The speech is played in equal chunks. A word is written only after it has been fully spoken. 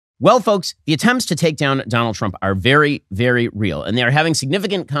Well, folks, the attempts to take down Donald Trump are very, very real, and they are having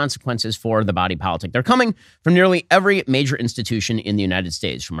significant consequences for the body politic. They're coming from nearly every major institution in the United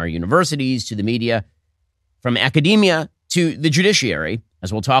States, from our universities to the media, from academia to the judiciary,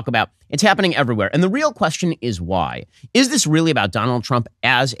 as we'll talk about. It's happening everywhere. And the real question is why? Is this really about Donald Trump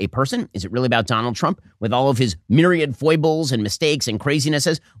as a person? Is it really about Donald Trump with all of his myriad foibles and mistakes and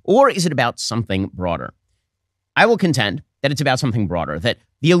crazinesses? Or is it about something broader? I will contend that it's about something broader, that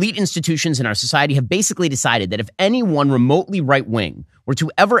the elite institutions in our society have basically decided that if anyone remotely right-wing were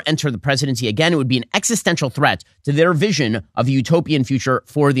to ever enter the presidency again, it would be an existential threat to their vision of a utopian future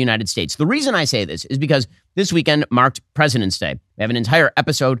for the United States. The reason I say this is because this weekend marked President's Day. We have an entire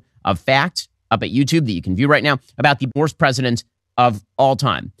episode of Facts up at YouTube that you can view right now about the worst president of all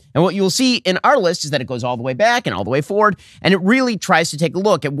time. And what you'll see in our list is that it goes all the way back and all the way forward, and it really tries to take a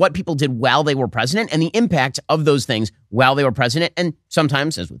look at what people did while they were president and the impact of those things while they were president, and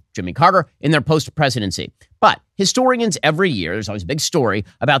sometimes, as with Jimmy Carter, in their post-presidency. But historians every year, there's always a big story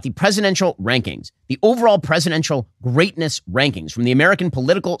about the presidential rankings, the overall presidential greatness rankings from the American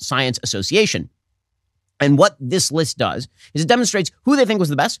Political Science Association. And what this list does is it demonstrates who they think was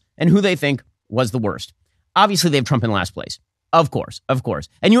the best and who they think was the worst. Obviously, they have Trump in last place. Of course.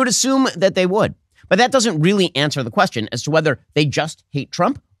 And you would assume that they would. But that doesn't really answer the question as to whether they just hate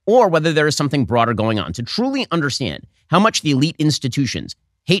Trump or whether there is something broader going on. To truly understand how much the elite institutions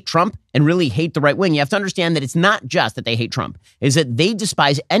hate Trump and really hate the right wing, you have to understand that it's not just that they hate Trump, it's that they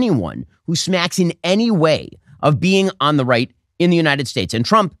despise anyone who smacks in any way of being on the right in the United States. And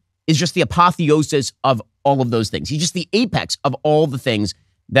Trump is just the apotheosis of all of those things. He's just the apex of all the things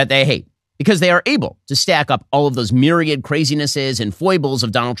that they hate, because they are able to stack up all of those myriad crazinesses and foibles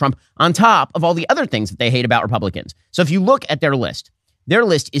of Donald Trump on top of all the other things that they hate about Republicans. So if you look at their list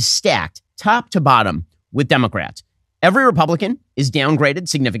is stacked top to bottom with Democrats. Every Republican is downgraded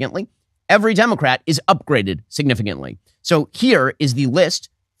significantly. Every Democrat is upgraded significantly. So here is the list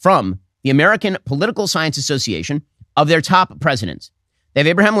from the American Political Science Association of their top presidents. They have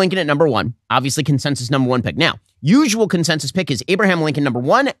Abraham Lincoln at number 1, obviously consensus number 1 pick. Now, usual consensus pick is Abraham Lincoln number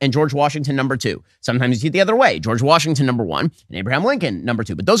 1 and George Washington number 2. Sometimes you see it the other way, George Washington number 1 and Abraham Lincoln number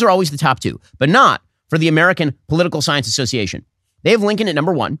 2. But those are always the top 2, but not for the American Political Science Association. They have Lincoln at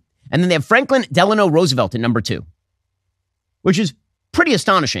number 1, and then they have Franklin Delano Roosevelt at number 2, which is pretty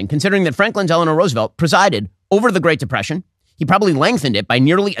astonishing considering that Franklin Delano Roosevelt presided over the Great Depression. He probably lengthened it by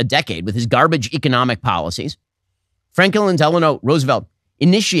nearly a decade with his garbage economic policies. Franklin Delano Roosevelt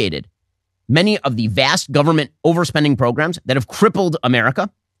initiated many of the vast government overspending programs that have crippled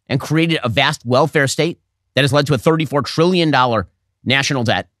America and created a vast welfare state that has led to a $34 trillion national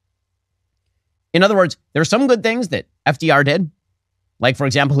debt. In other words, there are some good things that FDR did, like, for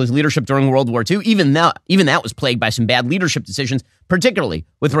example, his leadership during World War II. Even that was plagued by some bad leadership decisions, particularly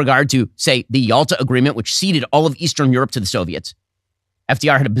with regard to, say, the Yalta Agreement, which ceded all of Eastern Europe to the Soviets.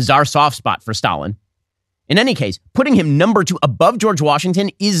 FDR had a bizarre soft spot for Stalin. In any case, putting him number 2 above George Washington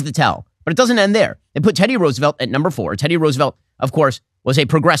is the tell. But it doesn't end there. They put Teddy Roosevelt at number 4. Teddy Roosevelt, of course, was a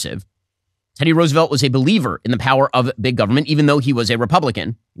progressive. Teddy Roosevelt was a believer in the power of big government, even though he was a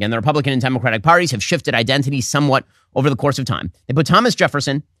Republican. Again, the Republican and Democratic parties have shifted identity somewhat over the course of time. They put Thomas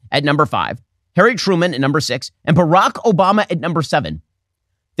Jefferson at number 5, Harry Truman at number 6, and Barack Obama at number 7.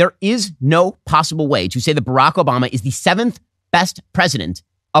 There is no possible way to say that Barack Obama is the 7th best president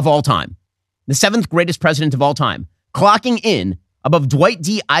of all time. The 7th greatest president of all time, clocking in above Dwight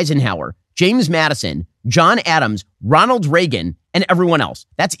D. Eisenhower, James Madison, John Adams, Ronald Reagan, and everyone else.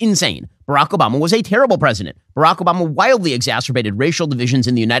 That's insane. Barack Obama was a terrible president. Barack Obama wildly exacerbated racial divisions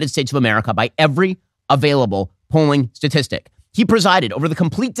in the United States of America by every available polling statistic. He presided over the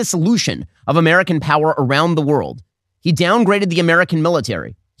complete dissolution of American power around the world. He downgraded the American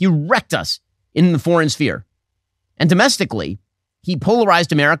military. He wrecked us in the foreign sphere. And domestically, he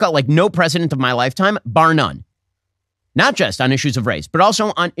polarized America like no president of my lifetime, bar none. Not just on issues of race, but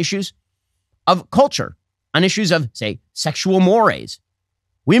also on issues of culture, on issues of, say, sexual mores.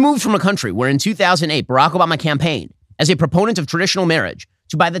 We moved from a country where in 2008, Barack Obama campaigned as a proponent of traditional marriage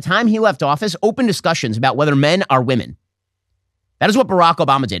to, by the time he left office, open discussions about whether men are women. That is what Barack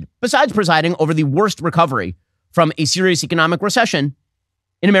Obama did, besides presiding over the worst recovery from a serious economic recession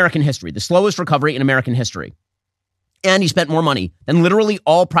in American history, the slowest recovery in American history. And he spent more money than literally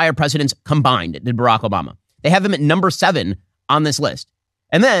all prior presidents combined, did Barack Obama. They have him at number 7 on this list.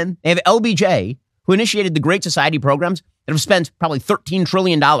 And then they have LBJ, who initiated the Great Society programs that have spent probably $13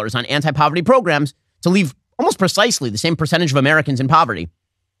 trillion on anti-poverty programs to leave almost precisely the same percentage of Americans in poverty.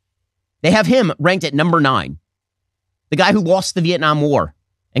 They have him ranked at number 9, the guy who lost the Vietnam War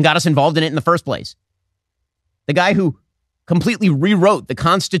and got us involved in it in the first place. The guy who completely rewrote the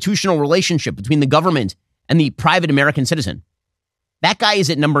constitutional relationship between the government and the private American citizen. That guy is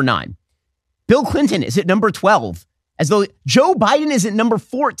at number 9. Bill Clinton is at number 12, as though Joe Biden is at number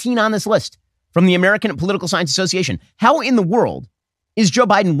 14 on this list from the American Political Science Association. How in the world is Joe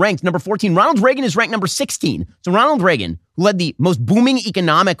Biden ranked number 14? Ronald Reagan is ranked number 16. So Ronald Reagan, who led the most booming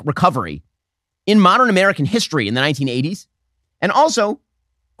economic recovery in modern American history in the 1980s, and also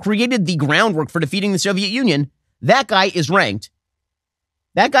created the groundwork for defeating the Soviet Union, that guy is ranked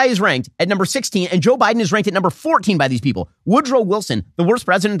at number 16, and Joe Biden is ranked at number 14 by these people. Woodrow Wilson, the worst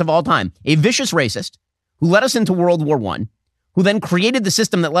president of all time, a vicious racist who led us into World War I, who then created the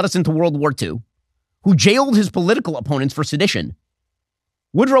system that led us into World War II, who jailed his political opponents for sedition.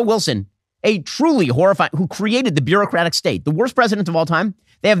 Woodrow Wilson, a truly horrifying, who created the bureaucratic state, the worst president of all time,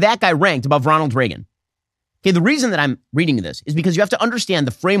 they have that guy ranked above Ronald Reagan. Okay, the reason that I'm reading this is because you have to understand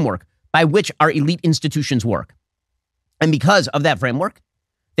the framework by which our elite institutions work. And because of that framework,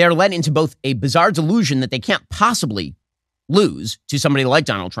 they are led into both a bizarre delusion that they can't possibly lose to somebody like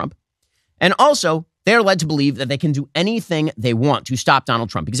Donald Trump, and also they are led to believe that they can do anything they want to stop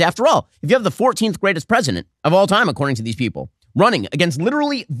Donald Trump. Because after all, if you have the 14th greatest president of all time, according to these people, running against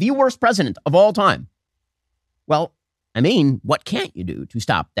literally the worst president of all time, well, I mean, what can't you do to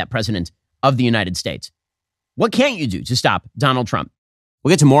stop that president of the United States? What can't you do to stop Donald Trump?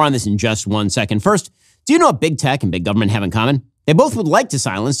 We'll get to more on this in just one second. First, do you know what big tech and big government have in common? They both would like to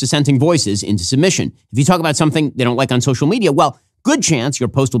silence dissenting voices into submission. If you talk about something they don't like on social media, well, good chance your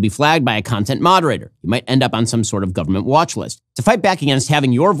post will be flagged by a content moderator. You might end up on some sort of government watch list. To fight back against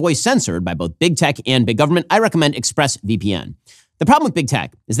having your voice censored by both big tech and big government, I recommend ExpressVPN. The problem with big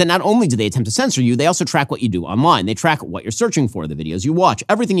tech is that not only do they attempt to censor you, they also track what you do online. They track what you're searching for, the videos you watch,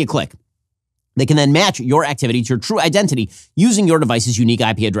 everything you click. They can then match your activity to your true identity using your device's unique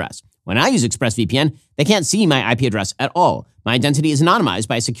IP address. When I use ExpressVPN, they can't see my IP address at all. My identity is anonymized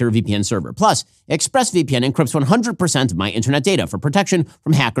by a secure VPN server. Plus, ExpressVPN encrypts 100% of my internet data for protection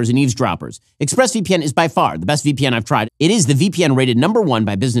from hackers and eavesdroppers. ExpressVPN is by far the best VPN I've tried. It is the VPN rated #1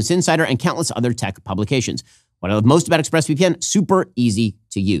 by Business Insider and countless other tech publications. What I love most about ExpressVPN, super easy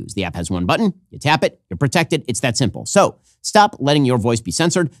to use. The app has one button, you tap it, you're protected. It's that simple. So stop letting your voice be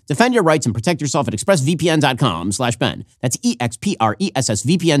censored. Defend your rights and protect yourself at expressvpn.com/Ben. That's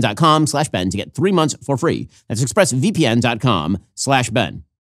expressvpn.com/Ben to get 3 months for free. That's expressvpn.com/Ben.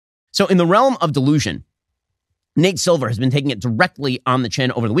 So in the realm of delusion, Nate Silver has been taking it directly on the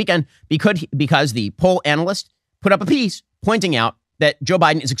chin over the weekend because the poll analyst put up a piece pointing out that Joe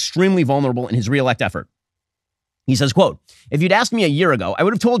Biden is extremely vulnerable in his reelect effort. He says, quote, "If you'd asked me a year ago, I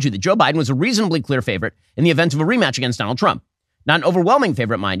would have told you that Joe Biden was a reasonably clear favorite in the event of a rematch against Donald Trump. Not an overwhelming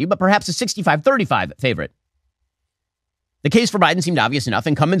favorite, mind you, but perhaps a 65-35 favorite. The case for Biden seemed obvious enough.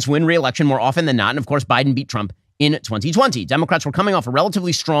 Incumbents win re-election more often than not, and of course, Biden beat Trump in 2020. Democrats were coming off a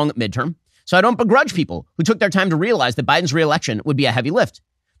relatively strong midterm, so I don't begrudge people who took their time to realize that Biden's re-election would be a heavy lift.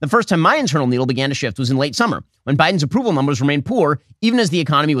 The first time my internal needle began to shift was in late summer, when Biden's approval numbers remained poor even as the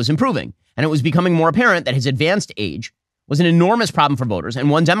economy was improving. And it was becoming more apparent that his advanced age was an enormous problem for voters and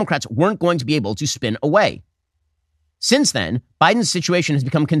one Democrats weren't going to be able to spin away. Since then, Biden's situation has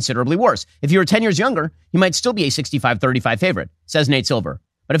become considerably worse. If you were 10 years younger, he might still be a 65-35 favorite, says Nate Silver.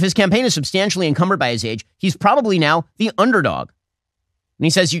 But if his campaign is substantially encumbered by his age, he's probably now the underdog. And he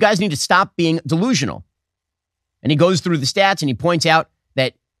says, you guys need to stop being delusional. And he goes through the stats and he points out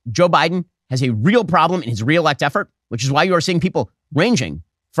that Joe Biden has a real problem in his reelect effort, which is why you are seeing people ranging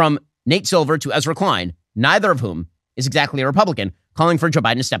from Nate Silver to Ezra Klein, neither of whom is exactly a Republican, calling for Joe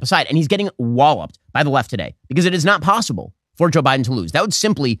Biden to step aside. And he's getting walloped by the left today because it is not possible for Joe Biden to lose. That would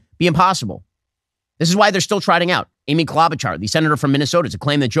simply be impossible. This is why they're still trotting out Amy Klobuchar, the senator from Minnesota, to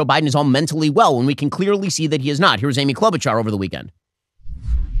claim that Joe Biden is all mentally well when we can clearly see that he is not. Here's Amy Klobuchar over the weekend.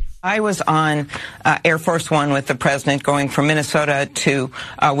 I was on Air Force One with the president going from Minnesota to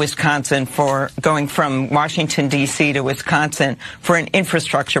Wisconsin going from Washington, D.C. to Wisconsin for an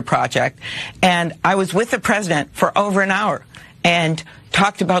infrastructure project. And I was with the president for over an hour and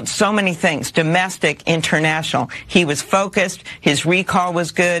talked about so many things, domestic, international. He was focused. His recall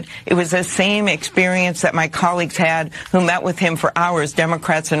was good. It was the same experience that my colleagues had who met with him for hours,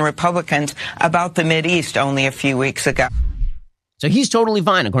 Democrats and Republicans, about the Mideast only a few weeks ago. So he's totally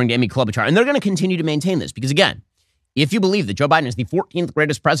fine, according to Amy Klobuchar. And they're going to continue to maintain this because, again, if you believe that Joe Biden is the 14th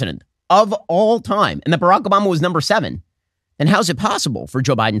greatest president of all time and that Barack Obama was number 7, then how's it possible for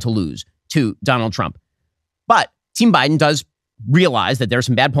Joe Biden to lose to Donald Trump? But Team Biden does realize that there are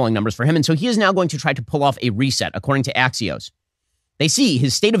some bad polling numbers for him. And so he is now going to try to pull off a reset, according to Axios. They see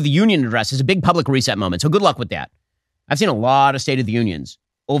his State of the Union address as a big public reset moment. So good luck with that. I've seen a lot of State of the Unions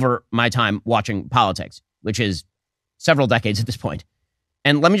over my time watching politics, which is several decades at this point.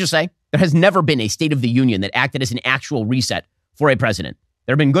 And let me just say, there has never been a State of the Union that acted as an actual reset for a president.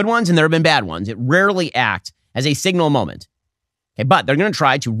 There have been good ones and there have been bad ones. It rarely acts as a signal moment. Okay, but they're going to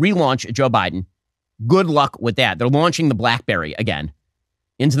try to relaunch Joe Biden. Good luck with that. They're launching the BlackBerry again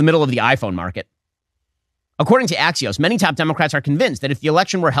into the middle of the iPhone market. According to Axios, many top Democrats are convinced that if the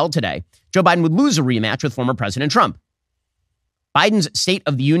election were held today, Joe Biden would lose a rematch with former President Trump. Biden's State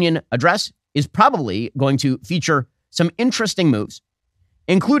of the Union address is probably going to feature some interesting moves,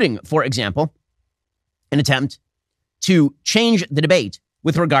 including, for example, an attempt to change the debate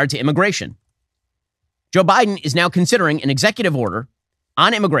with regard to immigration. Joe Biden is now considering an executive order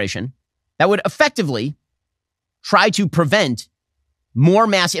on immigration that would effectively try to prevent more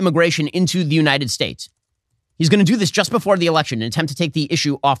mass immigration into the United States. He's going to do this just before the election in an attempt to take the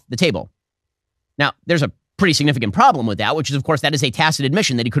issue off the table. Now, there's a pretty significant problem with that, which is, of course, that is a tacit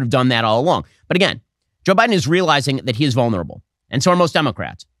admission that he could have done that all along. But again, Joe Biden is realizing that he is vulnerable, and so are most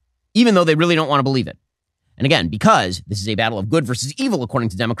Democrats, even though they really don't want to believe it. And again, because this is a battle of good versus evil, according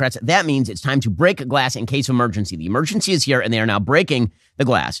to Democrats, that means it's time to break glass in case of emergency. The emergency is here, and they are now breaking the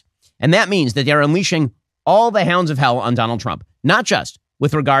glass. And that means that they are unleashing all the hounds of hell on Donald Trump, not just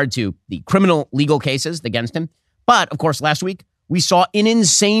with regard to the criminal legal cases against him, but, of course, last week, we saw an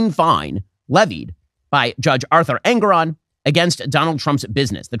insane fine levied by Judge Arthur Engoron against Donald Trump's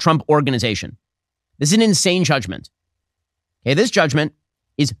business, the Trump Organization. This is an insane judgment. Okay, this judgment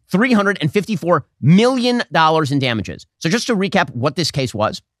is $354 million in damages. So just to recap what this case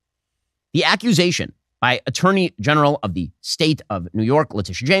was, the accusation by Attorney General of the state of New York,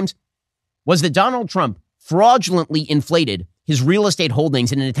 Letitia James, was that Donald Trump fraudulently inflated his real estate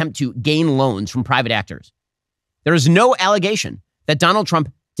holdings in an attempt to gain loans from private actors. There is no allegation that Donald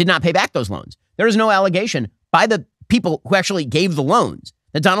Trump did not pay back those loans. There is no allegation by the people who actually gave the loans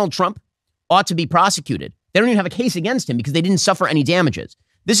that Donald Trump ought to be prosecuted. They don't even have a case against him because they didn't suffer any damages.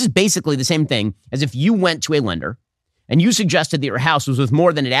 This is basically the same thing as if you went to a lender and you suggested that your house was worth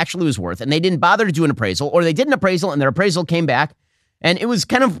more than it actually was worth, and they didn't bother to do an appraisal, or they did an appraisal and their appraisal came back and it was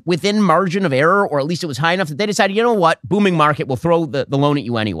kind of within margin of error, or at least it was high enough that they decided, you know what, booming market, will throw the loan at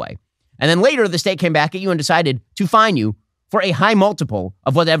you anyway. And then later, the state came back at you and decided to fine you for a high multiple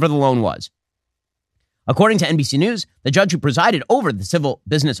of whatever the loan was. According to NBC News, the judge who presided over the civil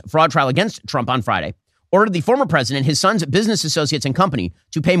business fraud trial against Trump on Friday ordered the former president, his son's business associates and company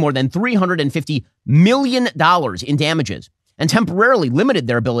to pay more than $350 million in damages and temporarily limited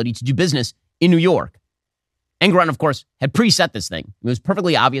their ability to do business in New York. Engoron, of course, had preset this thing. It was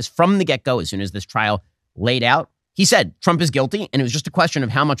perfectly obvious from the get-go as soon as this trial laid out. He said Trump is guilty, and it was just a question of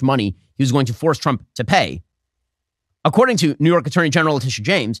how much money he was going to force Trump to pay. According to New York Attorney General Letitia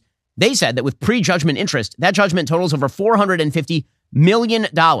James, they said that with pre-judgment interest, that judgment totals over $450 million.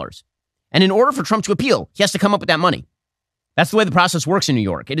 And in order for Trump to appeal, he has to come up with that money. That's the way the process works in New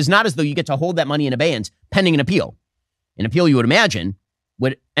York. It is not as though you get to hold that money in abeyance pending an appeal. An appeal, you would imagine,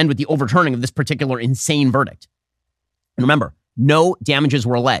 would end with the overturning of this particular insane verdict. And remember, no damages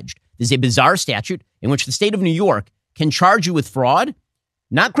were alleged. This is a bizarre statute in which the state of New York can charge you with fraud,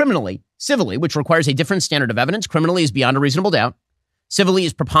 not criminally, civilly, which requires a different standard of evidence. Criminally is beyond a reasonable doubt. Civilly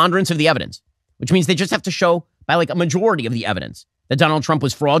is preponderance of the evidence, which means they just have to show by like a majority of the evidence that Donald Trump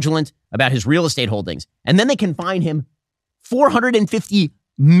was fraudulent about his real estate holdings. And then they can fine him $450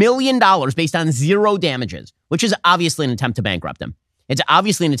 million based on zero damages, which is obviously an attempt to bankrupt him. It's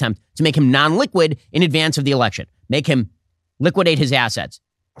obviously an attempt to make him non-liquid in advance of the election, make him liquidate his assets,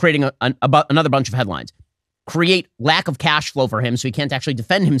 creating another bunch of headlines, create lack of cash flow for him so he can't actually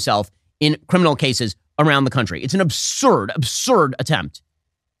defend himself in criminal cases around the country. It's an absurd attempt.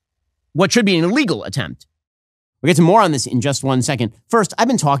 What should be an illegal attempt. We'll get to more on this in just 1 second. First, I've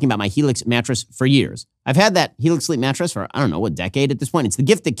been talking about my Helix mattress for years. I've had that Helix Sleep mattress for, a decade at this point. It's the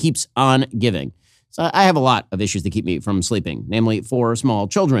gift that keeps on giving. So I have a lot of issues that keep me from sleeping, namely 4 small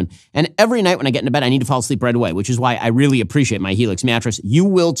children. And every night when I get into bed, I need to fall asleep right away, which is why I really appreciate my Helix mattress. You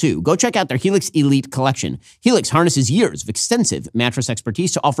will too. Go check out their Helix Elite collection. Helix harnesses years of extensive mattress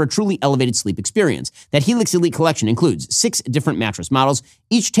expertise to offer a truly elevated sleep experience. That Helix Elite collection includes 6 different mattress models,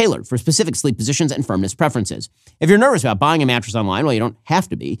 each tailored for specific sleep positions and firmness preferences. If you're nervous about buying a mattress online, well, you don't have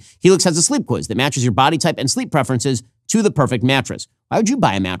to be. Helix has a sleep quiz that matches your body type and sleep preferences to the perfect mattress. Why would you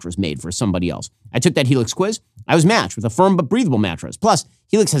buy a mattress made for somebody else? I took that Helix quiz. I was matched with a firm but breathable mattress. Plus,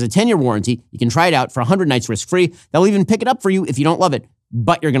 Helix has a 10-year warranty. You can try it out for 100 nights risk-free. They'll even pick it up for you if you don't love it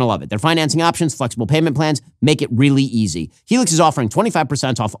but you're going to love it. Their financing options, flexible payment plans, make it really easy. Helix is offering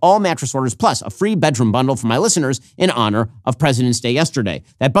 25% off all mattress orders plus a free bedroom bundle for my listeners in honor of President's Day yesterday.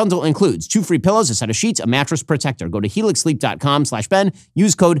 That bundle includes 2 free pillows, a set of sheets, a mattress protector. Go to helixsleep.com/Ben.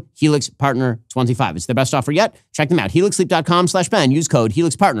 Use code HelixPartner25. It's their best offer yet. Check them out. helixsleep.com/Ben. Use code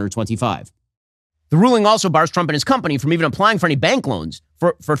HelixPartner25. The ruling also bars Trump and his company from even applying for any bank loans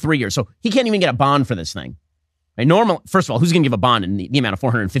for 3 years. So he can't even get a bond for this thing. Right? First of all, who's going to give a bond in the amount of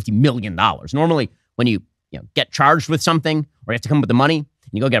 $450 million? Normally, when you get charged with something or you have to come up with the money and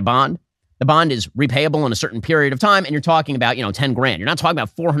you go get a bond, the bond is repayable in a certain period of time, and you're talking about, $10,000. You're not talking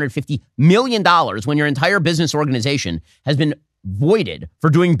about $450 million when your entire business organization has been voided for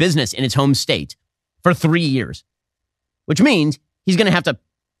doing business in its home state for 3 years, which means he's going to have to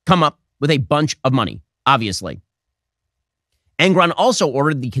come up with a bunch of money, obviously. Engoron also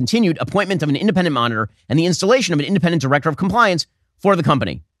ordered the continued appointment of an independent monitor and the installation of an independent director of compliance for the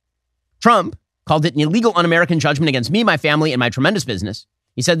company. Trump called it an illegal, un-American judgment against me, my family, and my tremendous business.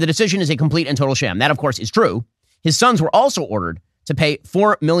 He said the decision is a complete and total sham. That, of course, is true. His sons were also ordered to pay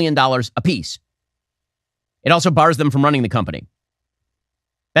 $4 million apiece. It also bars them from running the company.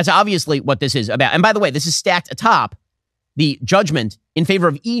 That's obviously what this is about. And by the way, this is stacked atop the judgment in favor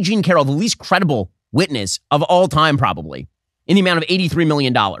of E. Jean Carroll, the least credible witness of all time, probably, in the amount of $83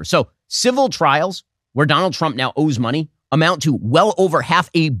 million. So civil trials where Donald Trump now owes money amount to well over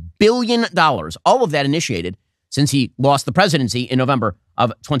 $500 million. All of that initiated since he lost the presidency in November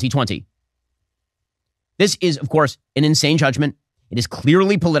of 2020. This is, of course, an insane judgment. It is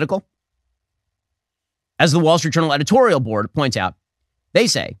clearly political. As the Wall Street Journal editorial board points out, they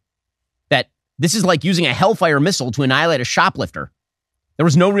say that this is like using a Hellfire missile to annihilate a shoplifter. There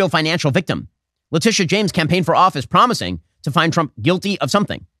was no real financial victim. Letitia James campaigned for office promising to find Trump guilty of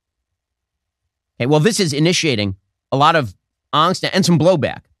something. Okay, well, this is initiating a lot of angst and some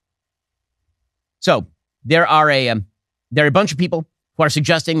blowback. So there are a bunch of people who are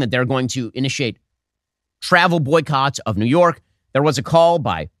suggesting that they're going to initiate travel boycotts of New York. There was a call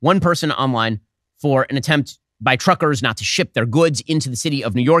by one person online for an attempt by truckers not to ship their goods into the city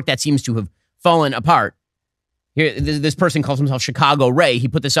of New York. That seems to have fallen apart. Here, this person calls himself Chicago Ray. He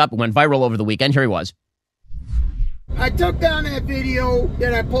put this up and went viral over the weekend. Here he was. I took down that video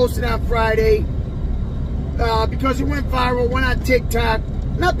that I posted on Friday because it went viral, went on TikTok.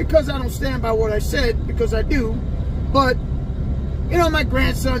 Not because I don't stand by what I said, because I do, but, my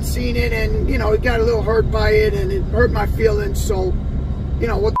grandson seen it and, he got a little hurt by it and it hurt my feelings. So,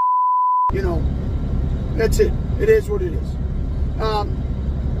 what the that's it. It is what it is.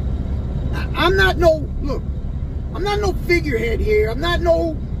 I'm not no figurehead here. I'm not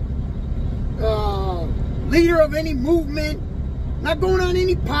no leader of any movement. Not going on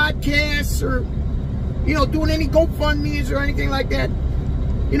any podcasts or, doing any GoFundMes or anything like that.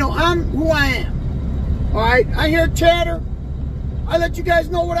 I'm who I am. All right? I hear chatter. I let you guys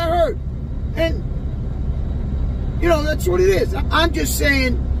know what I heard. And, that's what it is. I'm just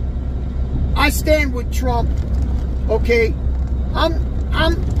saying I stand with Trump. Okay? I'm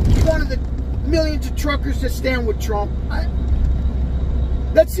one of the millions of truckers that stand with Trump.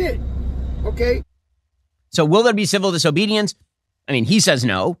 That's it. Okay? So will there be civil disobedience? I mean, he says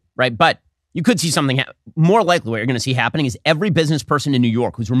no, right? But you could see something more likely. What you're going to see happening is every business person in New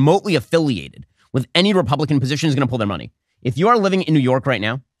York who's remotely affiliated with any Republican position is going to pull their money. If you are living in New York right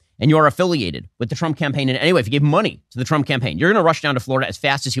now and you are affiliated with the Trump campaign in any way, if you gave money to the Trump campaign, you're going to rush down to Florida as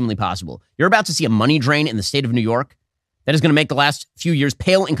fast as humanly possible. You're about to see a money drain in the state of New York that is going to make the last few years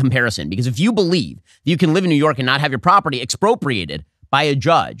pale in comparison. Because if you believe that you can live in New York and not have your property expropriated by a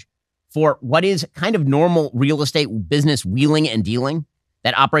judge for what is kind of normal real estate business wheeling and dealing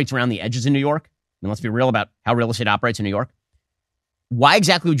that operates around the edges in New York, I mean, let's be real about how real estate operates in New York. Why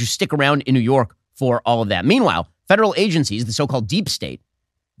exactly would you stick around in New York for all of that? Meanwhile, federal agencies, the so-called deep state,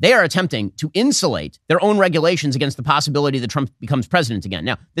 they are attempting to insulate their own regulations against the possibility that Trump becomes president again.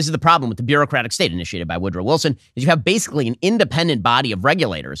 Now, this is the problem with the bureaucratic state initiated by Woodrow Wilson, is you have basically an independent body of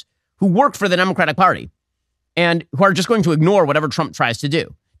regulators who work for the Democratic Party and who are just going to ignore whatever Trump tries to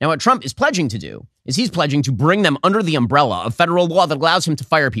do. Now, what Trump is pledging to do is he's pledging to bring them under the umbrella of federal law that allows him to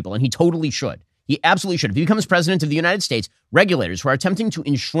fire people, and he totally should. He absolutely should. If he becomes president of the United States, regulators who are attempting to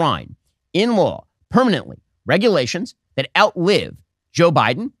enshrine in law permanently regulations that outlive Joe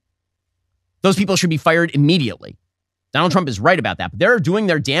Biden, those people should be fired immediately. Donald Trump is right about that, but they're doing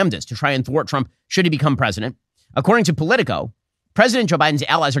their damnedest to try and thwart Trump should he become president. According to Politico, President Joe Biden's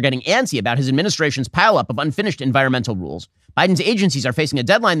allies are getting antsy about his administration's pileup of unfinished environmental rules. Biden's agencies are facing a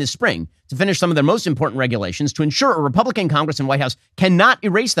deadline this spring to finish some of their most important regulations to ensure a Republican Congress and White House cannot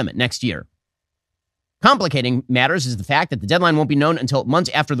erase them next year. Complicating matters is the fact that the deadline won't be known until months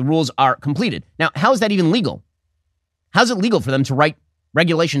after the rules are completed. Now, how is that even legal? How's it legal for them to write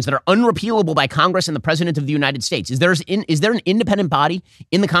regulations that are unrepealable by Congress and the President of the United States? Is there an independent body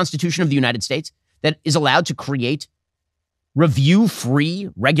in the Constitution of the United States that is allowed to create review-free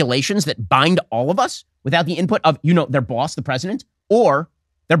regulations that bind all of us without the input of, their boss, the president, or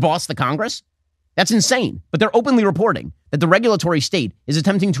their boss, the Congress? That's insane. But they're openly reporting that the regulatory state is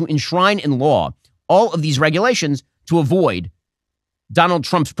attempting to enshrine in law all of these regulations to avoid Donald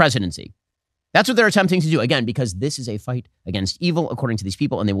Trump's presidency. That's what they're attempting to do, again, because this is a fight against evil, according to these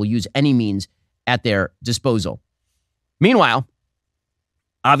people, and they will use any means at their disposal. Meanwhile,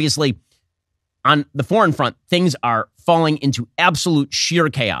 obviously, on the foreign front, things are falling into absolute sheer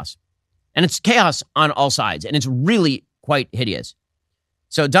chaos. And it's chaos on all sides, and it's really quite hideous.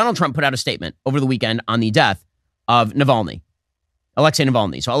 So Donald Trump put out a statement over the weekend on the death of Navalny, Alexei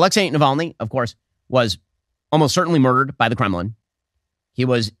Navalny. So Alexei Navalny, of course, was almost certainly murdered by the Kremlin.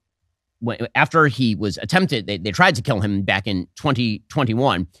 After he was attempted, they tried to kill him back in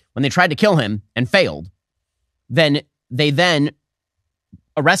 2021. When they tried to kill him and failed, they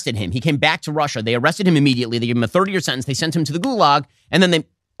arrested him. He came back to Russia. They arrested him immediately. They gave him a 30-year sentence. They sent him to the Gulag, and then they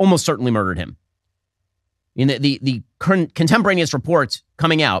almost certainly murdered him. The contemporaneous reports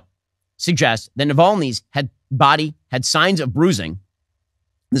coming out suggest that Navalny's body had signs of bruising.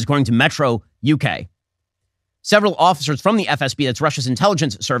 This is according to Metro UK. Several officers from the FSB, that's Russia's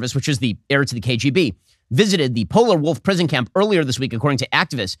intelligence service, which is the heir to the KGB, visited the Polar Wolf prison camp earlier this week, according to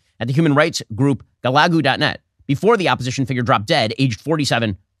activists at the human rights group Galagu.net, before the opposition figure dropped dead, aged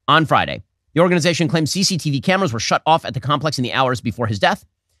 47, on Friday. The organization claims CCTV cameras were shut off at the complex in the hours before his death,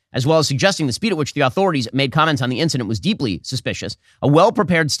 as well as suggesting the speed at which the authorities made comments on the incident was deeply suspicious. A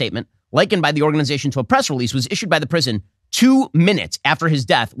well-prepared statement, likened by the organization to a press release, was issued by the prison 2 minutes after his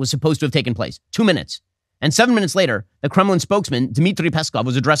death was supposed to have taken place. 2 minutes. And 7 minutes later, the Kremlin spokesman, Dmitry Peskov,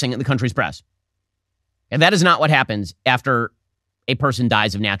 was addressing the country's press. And that is not what happens after a person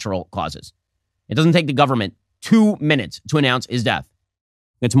dies of natural causes. It doesn't take the government 2 minutes to announce his death.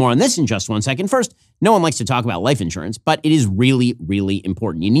 We'll get to more on this in just 1 second. First, no one likes to talk about life insurance, but it is really, really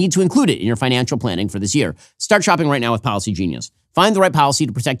important. You need to include it in your financial planning for this year. Start shopping right now with Policy Genius. Find the right policy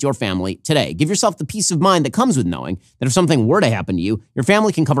to protect your family today. Give yourself the peace of mind that comes with knowing that if something were to happen to you, your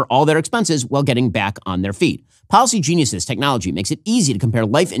family can cover all their expenses while getting back on their feet. Policy Genius's technology makes it easy to compare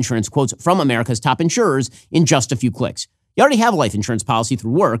life insurance quotes from America's top insurers in just a few clicks. You already have a life insurance policy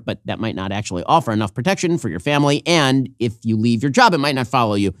through work, but that might not actually offer enough protection for your family. And if you leave your job, it might not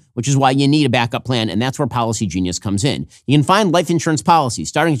follow you, which is why you need a backup plan. And that's where Policy Genius comes in. You can find life insurance policies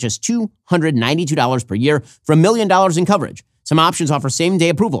starting at just $292 per year for $1 million in coverage. Some options offer same-day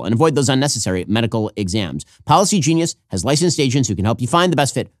approval and avoid those unnecessary medical exams. Policy Genius has licensed agents who can help you find the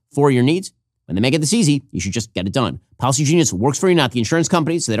best fit for your needs. When they make it this easy, you should just get it done. Policy Genius works for you, not the insurance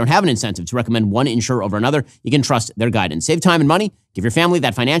companies, so they don't have an incentive to recommend one insurer over another. You can trust their guidance. Save time and money. Give your family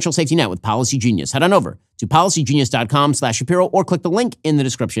that financial safety net with Policy Genius. Head on over to policygenius.com/Shapiro or click the link in the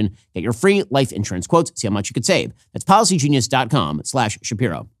description. Get your free life insurance quotes. See how much you could save. That's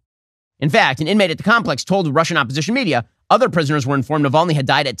policygenius.com/Shapiro. In fact, an inmate at the complex told Russian opposition media other prisoners were informed Navalny had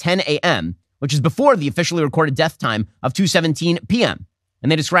died at 10 a.m., which is before the officially recorded death time of 2:17 p.m.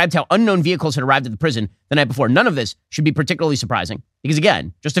 And they described how unknown vehicles had arrived at the prison the night before. None of this should be particularly surprising because,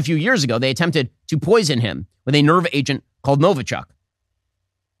 again, just a few years ago, they attempted to poison him with a nerve agent called Novichok.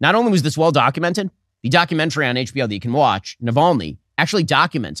 Not only was this well documented, the documentary on HBO that you can watch, Navalny, actually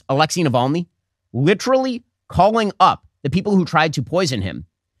documents Alexei Navalny literally calling up the people who tried to poison him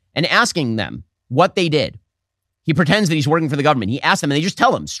and asking them what they did. He pretends that he's working for the government. He asks them, and they just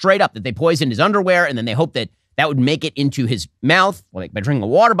tell him straight up that they poisoned his underwear, and then they hope that would make it into his mouth, like by drinking a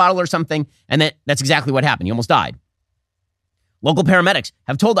water bottle or something, and that's exactly what happened. He almost died. Local paramedics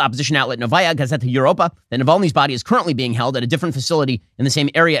have told opposition outlet Novaya Gazeta Europa that Navalny's body is currently being held at a different facility in the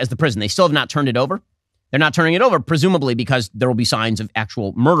same area as the prison. They still have not turned it over. They're not turning it over, presumably because there will be signs of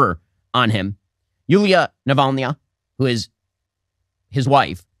actual murder on him. Yulia Navalny, who is his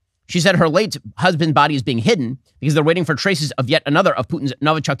wife, she said her late husband's body is being hidden because they're waiting for traces of yet another of Putin's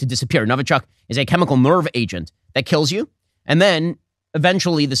Novichok to disappear. Novichok is a chemical nerve agent that kills you, and then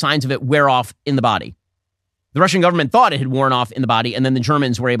eventually the signs of it wear off in the body. The Russian government thought it had worn off in the body, and then the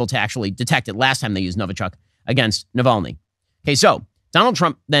Germans were able to actually detect it last time they used Novichok against Navalny. Okay, so Donald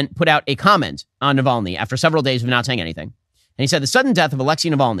Trump then put out a comment on Navalny after several days of not saying anything. And he said, the sudden death of Alexei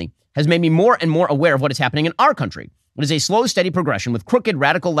Navalny has made me more and more aware of what is happening in our country. It is a slow, steady progression with crooked,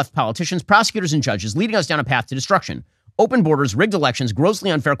 radical left politicians, prosecutors, and judges leading us down a path to destruction. Open borders, rigged elections,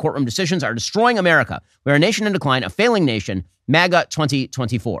 grossly unfair courtroom decisions are destroying America. We are a nation in decline, a failing nation, MAGA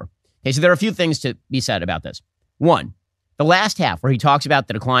 2024. Okay, so there are a few things to be said about this. One, the last half where he talks about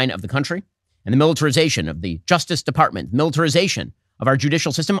the decline of the country and the militarization of the Justice Department, militarization of our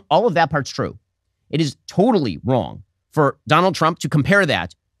judicial system, all of that part's true. It is totally wrong for Donald Trump to compare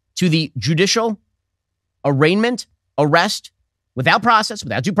that to the judicial arraignment, arrest, without process,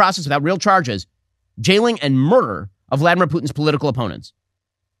 without due process, without real charges, jailing and murder of Vladimir Putin's political opponents.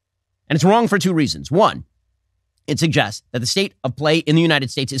 And it's wrong for two reasons. One, it suggests that the state of play in the United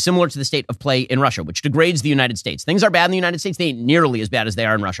States is similar to the state of play in Russia, which degrades the United States. Things are bad in the United States. They ain't nearly as bad as they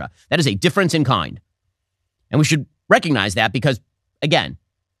are in Russia. That is a difference in kind. And we should recognize that because, again,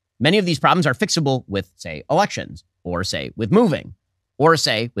 many of these problems are fixable with, say, elections, or, say, with moving, or,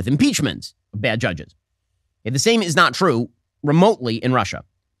 say, with impeachments of bad judges. Okay, the same is not true remotely in Russia.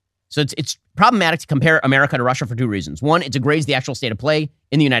 So it's problematic to compare America to Russia for two reasons. One, it degrades the actual state of play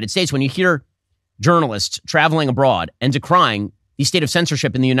in the United States. When you hear journalists traveling abroad and decrying the state of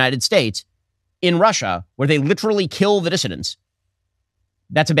censorship in the United States, in Russia, where they literally kill the dissidents,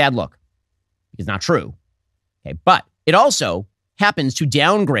 that's a bad look. It's not true. Okay, but it also happens to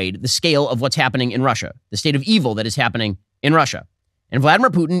downgrade the scale of what's happening in Russia, the state of evil that is happening in Russia. And Vladimir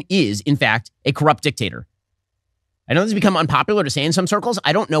Putin is, in fact, a corrupt dictator. I know this has become unpopular to say in some circles.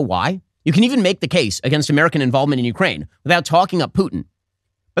 I don't know why. You can even make the case against American involvement in Ukraine without talking up Putin.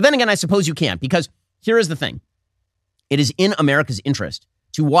 But then again, I suppose you can't, because here is the thing. It is in America's interest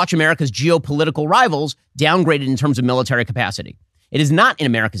to watch America's geopolitical rivals downgraded in terms of military capacity. It is not in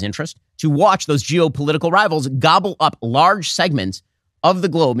America's interest to watch those geopolitical rivals gobble up large segments of the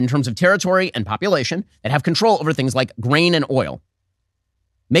globe in terms of territory and population that have control over things like grain and oil.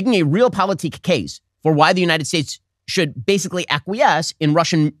 Making a realpolitik case for why the United States should basically acquiesce in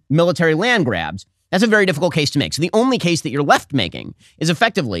Russian military land grabs, that's a very difficult case to make. So the only case that you're left making is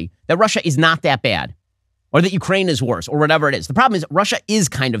effectively that Russia is not that bad, or that Ukraine is worse, or whatever it is. The problem is Russia is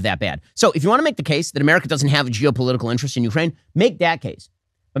kind of that bad. So if you want to make the case that America doesn't have a geopolitical interest in Ukraine, make that case.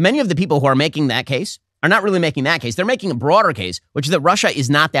 But many of the people who are making that case are not really making that case. They're making a broader case, which is that Russia is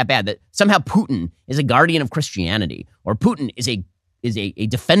not that bad, that somehow Putin is a guardian of Christianity, or Putin is a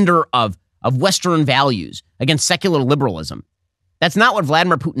defender of Western values against secular liberalism. That's not what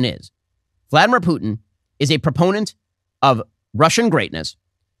Vladimir Putin is. Vladimir Putin is a proponent of Russian greatness.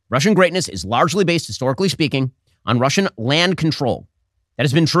 Russian greatness is largely based, historically speaking, on Russian land control. That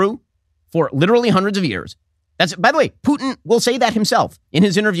has been true for literally hundreds of years. That's, by the way, Putin will say that himself. In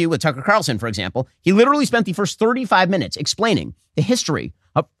his interview with Tucker Carlson, for example, he literally spent the first 35 minutes explaining the history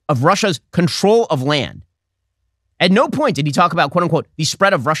of Russia's control of land. At no point did he talk about, quote unquote, the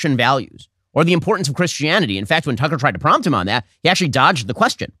spread of Russian values or the importance of Christianity. In fact, when Tucker tried to prompt him on that, he actually dodged the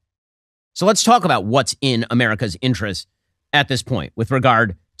question. So let's talk about what's in America's interest at this point with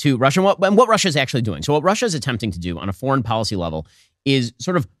regard to Russia and what Russia is actually doing. So what Russia is attempting to do on a foreign policy level is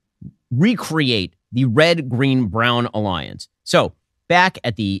sort of recreate the red, green, brown alliance. So back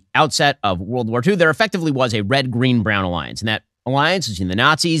at the outset of World War II, there effectively was a red, green, brown alliance. And that alliance between the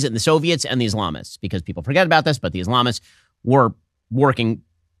Nazis and the Soviets and the Islamists, because people forget about this, but the Islamists were working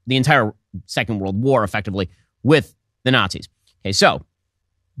the entire Second World War effectively with the Nazis. Okay, so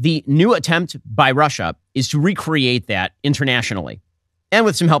the new attempt by Russia is to recreate that internationally and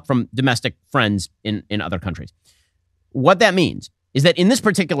with some help from domestic friends in other countries. What that means is that in this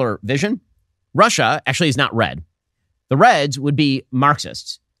particular vision, Russia actually is not red. The Reds would be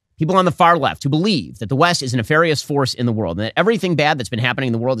Marxists, people on the far left who believe that the West is a nefarious force in the world and that everything bad that's been happening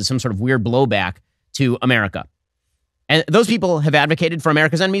in the world is some sort of weird blowback to America. And those people have advocated for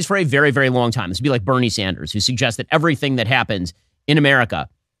America's enemies for a very, very long time. This would be like Bernie Sanders, who suggests that everything that happens in America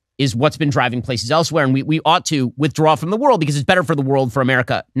is what's been driving places elsewhere. And we ought to withdraw from the world because it's better for the world, for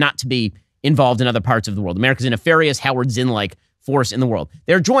America not to be involved in other parts of the world. America's a nefarious Howard Zinn-like force in the world.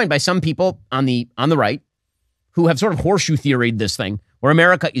 They're joined by some people on the right who have sort of horseshoe theoried this thing, where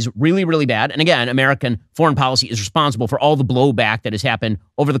America is really, really bad. And again, American foreign policy is responsible for all the blowback that has happened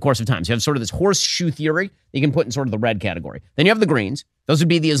over the course of time. So you have sort of this horseshoe theory that you can put in sort of the red category. Then you have the greens. Those would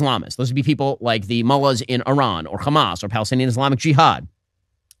be the Islamists. Those would be people like the mullahs in Iran or Hamas or Palestinian Islamic Jihad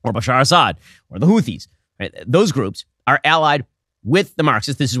or Bashar Assad or the Houthis. Right? Those groups are allied with the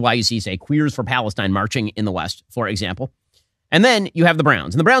Marxists. This is why you see, say, Queers for Palestine marching in the West, for example. And then you have the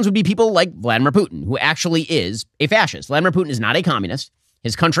Browns. And the Browns would be people like Vladimir Putin, who actually is a fascist. Vladimir Putin is not a communist.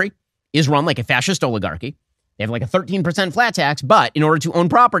 His country is run like a fascist oligarchy. They have like a 13% flat tax, but in order to own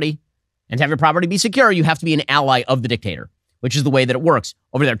property and to have your property be secure, you have to be an ally of the dictator, which is the way that it works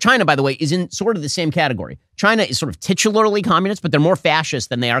over there. China, by the way, is in sort of the same category. China is sort of titularly communist, but they're more fascist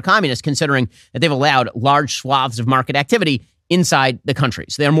than they are communist, considering that they've allowed large swaths of market activity inside the country.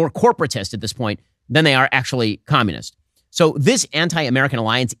 So they are more corporatist at this point than they are actually communist. So this anti-American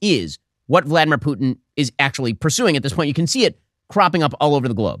alliance is what Vladimir Putin is actually pursuing at this point. You can see it cropping up all over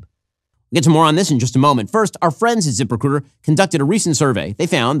the globe. We'll get to more on this in just a moment. First, our friends at ZipRecruiter conducted a recent survey. They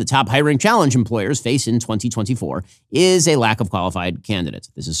found the top hiring challenge employers face in 2024 is a lack of qualified candidates.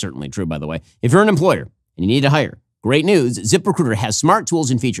 This is certainly true, by the way. If you're an employer and you need to hire, great news. ZipRecruiter has smart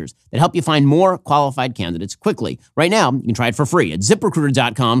tools and features that help you find more qualified candidates quickly. Right now, you can try it for free at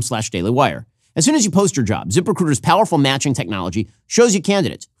ZipRecruiter.com/dailywire. As soon as you post your job, ZipRecruiter's powerful matching technology shows you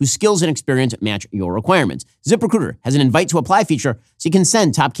candidates whose skills and experience match your requirements. ZipRecruiter has an invite to apply feature so you can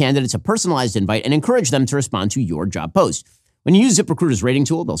send top candidates a personalized invite and encourage them to respond to your job post. When you use ZipRecruiter's rating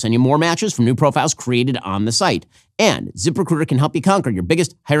tool, they'll send you more matches from new profiles created on the site. And ZipRecruiter can help you conquer your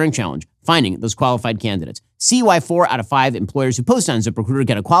biggest hiring challenge, finding those qualified candidates. See why 4 out of 5 employers who post on ZipRecruiter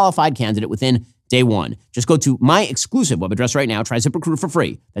get a qualified candidate within day one. Just go to my exclusive web address right now. Try ZipRecruiter for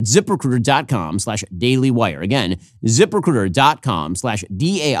free. That's ZipRecruiter.com/dailywire. Again,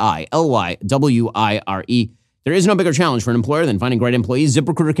 ZipRecruiter.com/DAILYWIRE. There is no bigger challenge for an employer than finding great employees.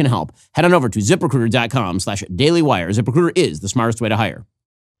 ZipRecruiter can help. Head on over to ZipRecruiter.com/dailywire. ZipRecruiter is the smartest way to hire.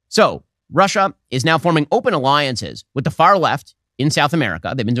 So, Russia is now forming open alliances with the far left in South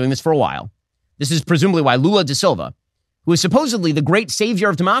America. They've been doing this for a while. This is presumably why Lula da Silva, who is supposedly the great savior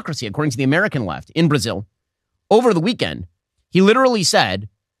of democracy, according to the American left in Brazil, over the weekend, he literally said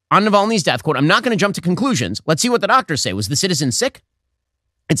on Navalny's death, quote, "I'm not going to jump to conclusions. Let's see what the doctors say. Was the citizen sick?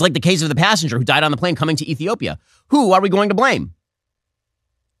 It's like the case of the passenger who died on the plane coming to Ethiopia. Who are we going to blame?"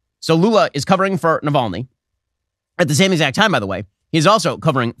 So Lula is covering for Navalny. At the same exact time, by the way, he's also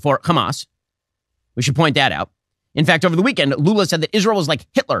covering for Hamas. We should point that out. In fact, over the weekend, Lula said that Israel was like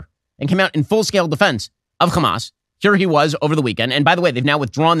Hitler and came out in full-scale defense of Hamas. Here he was over the weekend. And by the way, they've now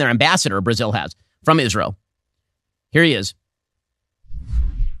withdrawn their ambassador, Brazil has, from Israel. Here he is.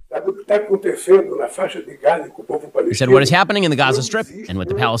 He said, what is happening in the Gaza Strip and with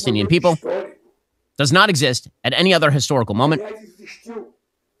the Palestinian people does not exist at any other historical moment.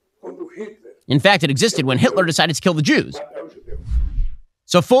 In fact, it existed when Hitler decided to kill the Jews.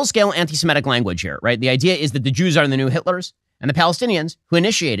 So full-scale anti-Semitic language here, right? The idea is that the Jews are the new Hitlers, and the Palestinians, who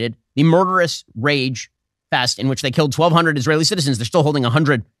initiated the murderous rage fest in which they killed 1,200 Israeli citizens. They're still holding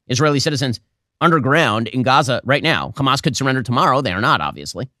 100 Israeli citizens underground in Gaza right now. Hamas could surrender tomorrow. They are not,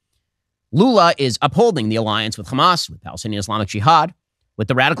 obviously. Lula is upholding the alliance with Hamas, with Palestinian Islamic Jihad, with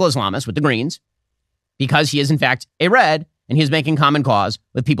the radical Islamists, with the Greens, because he is, in fact, a red, and he is making common cause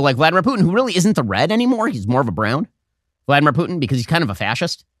with people like Vladimir Putin, who really isn't the red anymore. He's more of a brown. Vladimir Putin, because he's kind of a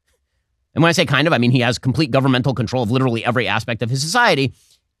fascist. And when I say kind of, I mean he has complete governmental control of literally every aspect of his society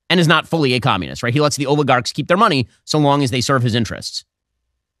and is not fully a communist, right? He lets the oligarchs keep their money so long as they serve his interests.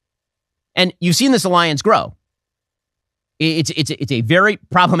 And you've seen this alliance grow. It's a very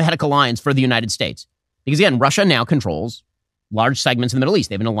problematic alliance for the United States. Because again, Russia now controls large segments of the Middle East.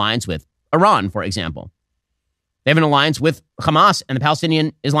 They have an alliance with Iran, for example. They have an alliance with Hamas and the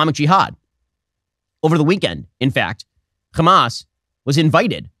Palestinian Islamic Jihad. Over the weekend, in fact, Hamas was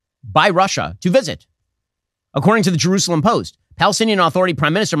invited by Russia to visit. According to the Jerusalem Post, Palestinian Authority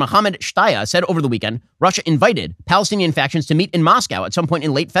Prime Minister Mohammed Shtaya said over the weekend, Russia invited Palestinian factions to meet in Moscow at some point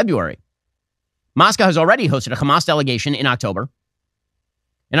in late February. Moscow has already hosted a Hamas delegation in October.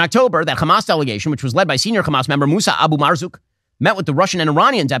 In October, that Hamas delegation, which was led by senior Hamas member Musa Abu Marzouk, met with the Russian and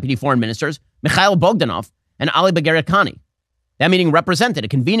Iranian deputy foreign ministers, Mikhail Bogdanov and Ali Bagherikhani. That meeting represented a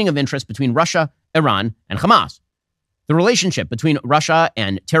convening of interest between Russia, Iran, and Hamas. The relationship between Russia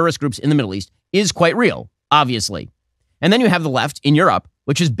and terrorist groups in the Middle East is quite real, obviously. And then you have the left in Europe,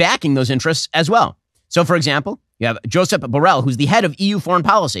 which is backing those interests as well. So, for example, you have Josep Borrell, who's the head of EU foreign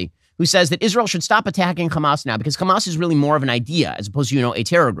policy, who says that Israel should stop attacking Hamas now because Hamas is really more of an idea as opposed to, a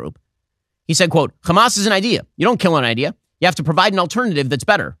terror group. He said, quote, Hamas is an idea. You don't kill an idea. You have to provide an alternative that's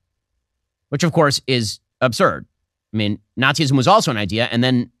better, which, of course, is absurd. I mean, Nazism was also an idea, and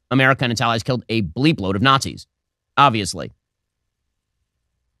then America and its allies killed a bleep load of Nazis, obviously.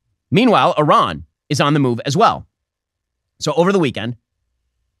 Meanwhile, Iran is on the move as well. So over the weekend,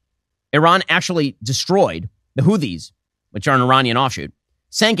 Iran actually destroyed the Houthis, which are an Iranian offshoot,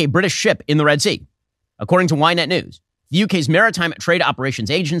 sank a British ship in the Red Sea. According to Ynet News, the UK's Maritime Trade Operations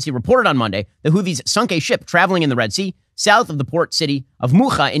Agency reported on Monday the Houthis sunk a ship traveling in the Red Sea south of the port city of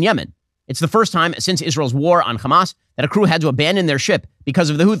Mukha in Yemen. It's the first time since Israel's war on Hamas that a crew had to abandon their ship because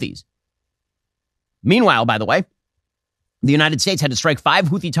of the Houthis. Meanwhile, by the way, the United States had to strike 5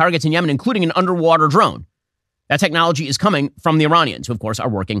 Houthi targets in Yemen, including an underwater drone. That technology is coming from the Iranians, who, of course, are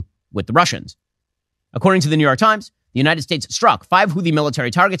working with the Russians. According to the New York Times, the United States struck 5 Houthi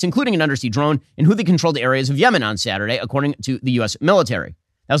military targets, including an undersea drone, in Houthi-controlled areas of Yemen on Saturday, according to the U.S. military.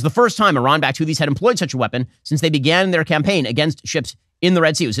 That was the first time Iran-backed Houthis had employed such a weapon since they began their campaign against ships in the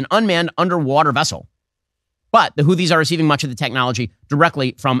Red Sea. It was an unmanned underwater vessel. But the Houthis are receiving much of the technology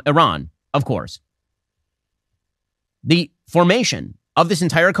directly from Iran, of course. The formation of this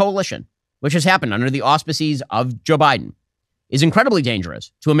entire coalition, which has happened under the auspices of Joe Biden, is incredibly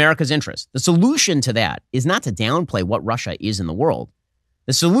dangerous to America's interests. The solution to that is not to downplay what Russia is in the world.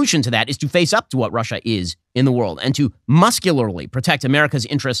 The solution to that is to face up to what Russia is in the world and to muscularly protect America's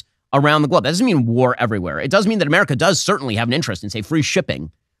interests around the globe. That doesn't mean war everywhere. It does mean that America does certainly have an interest in, say, free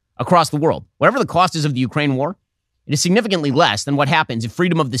shipping across the world. Whatever the cost is of the Ukraine war, it is significantly less than what happens if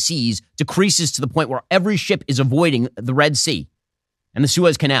freedom of the seas decreases to the point where every ship is avoiding the Red Sea and the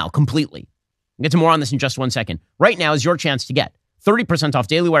Suez Canal completely. We'll get to more on this in just 1 second. Right now is your chance to get 30% off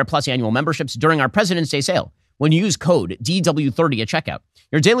Daily Wire Plus annual memberships during our President's Day sale when you use code DW30 at checkout.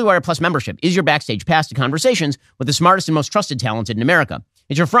 Your Daily Wire Plus membership is your backstage pass to conversations with the smartest and most trusted talented in America.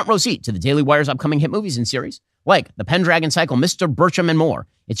 It's your front row seat to the Daily Wire's upcoming hit movies and series, like The Pendragon Cycle, Mr. Burcham, and more.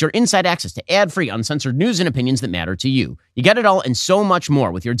 It's your inside access to ad-free, uncensored news and opinions that matter to you. You get it all and so much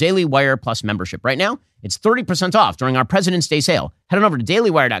more with your Daily Wire Plus membership. Right now, it's 30% off during our President's Day sale. Head on over to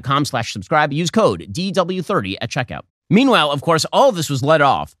dailywire.com/subscribe. Use code DW30 at checkout. Meanwhile, of course, all of this was led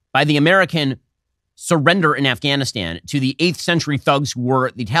off by the American surrender in Afghanistan to the 8th century thugs who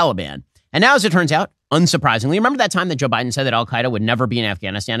were the Taliban. And now, as it turns out, unsurprisingly, remember that time that Joe Biden said that al-Qaeda would never be in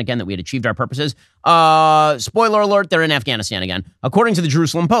Afghanistan again, that we had achieved our purposes? Spoiler alert, they're in Afghanistan again. According to the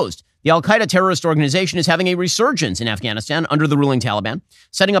Jerusalem Post, the al-Qaeda terrorist organization is having a resurgence in Afghanistan under the ruling Taliban,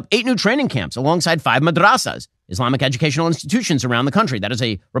 setting up 8 new training camps alongside 5 madrasas, Islamic educational institutions around the country. That is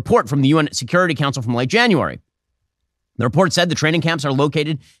a report from the UN Security Council from late January. The report said the training camps are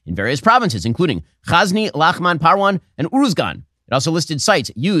located in various provinces, including Ghazni, Lakhman, Parwan, and Uruzgan. It also listed sites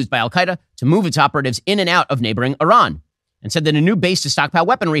used by al-Qaeda to move its operatives in and out of neighboring Iran, and said that a new base to stockpile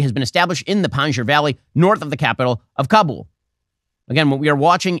weaponry has been established in the Panjshir Valley, north of the capital of Kabul. Again, what we are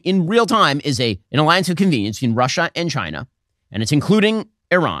watching in real time is an alliance of convenience between Russia and China, and it's including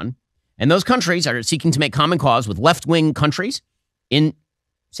Iran. And those countries are seeking to make common cause with left-wing countries in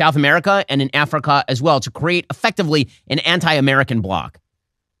South America and in Africa as well to create effectively an anti-American bloc.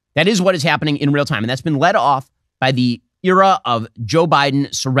 That is what is happening in real time, and that's been led off by the era of Joe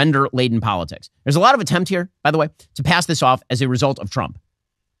Biden surrender-laden politics. There's a lot of attempt here, by the way, to pass this off as a result of Trump.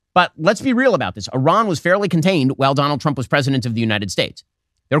 But let's be real about this. Iran was fairly contained while Donald Trump was president of the United States.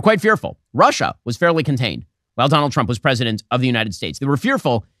 They were quite fearful. Russia was fairly contained while Donald Trump was president of the United States. They were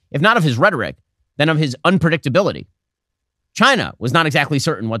fearful, if not of his rhetoric, then of his unpredictability. China was not exactly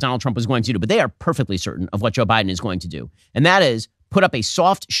certain what Donald Trump was going to do, but they are perfectly certain of what Joe Biden is going to do. And that is put up a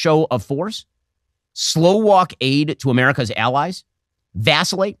soft show of force, slow walk aid to America's allies,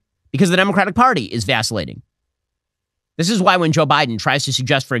 vacillate, because the Democratic Party is vacillating. This is why when Joe Biden tries to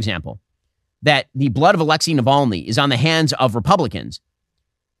suggest, for example, that the blood of Alexei Navalny is on the hands of Republicans,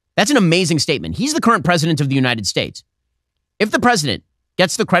 that's an amazing statement. He's the current president of the United States. If the president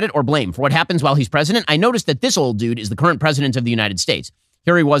gets the credit or blame for what happens while he's president, I noticed that this old dude is the current president of the United States.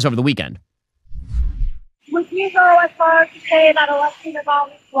 Here he was over the weekend. Would you go as far as to say that Alexei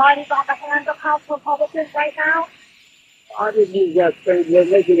Navalny's blood is on the hands of House Republicans right now? I didn't use that thing. They're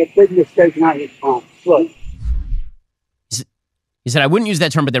making a big mistake not responding. Look. He said, I wouldn't use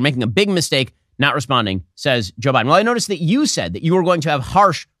that term, but they're making a big mistake not responding, says Joe Biden. Well, I noticed that you said that you were going to have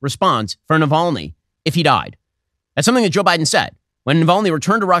harsh response for Navalny if he died. That's something that Joe Biden said. When Navalny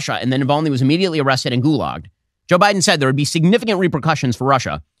returned to Russia and then Navalny was immediately arrested and gulagged, Joe Biden said there would be significant repercussions for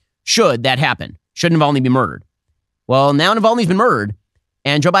Russia should that happen, should Navalny be murdered. Well, now Navalny's been murdered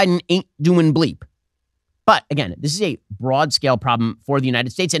and Joe Biden ain't doing bleep. But again, this is a broad-scale problem for the United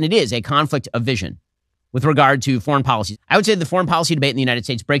States, and it is a conflict of vision with regard to foreign policies. I would say the foreign policy debate in the United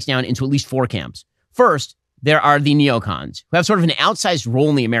States breaks down into at least 4 camps. First, there are the neocons, who have sort of an outsized role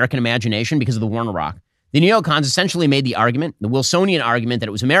in the American imagination because of the war in Iraq. The neocons essentially made the argument, the Wilsonian argument, that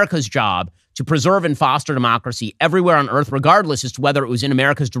it was America's job to preserve and foster democracy everywhere on earth, regardless as to whether it was in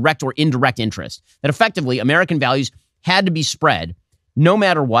America's direct or indirect interest. That effectively, American values had to be spread no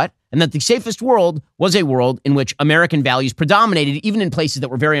matter what, and that the safest world was a world in which American values predominated, even in places that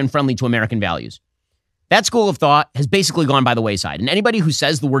were very unfriendly to American values. That school of thought has basically gone by the wayside. And anybody who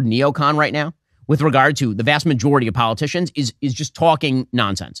says the word neocon right now, with regard to the vast majority of politicians, is just talking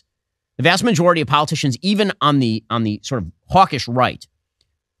nonsense. The vast majority of politicians, even on the sort of hawkish right,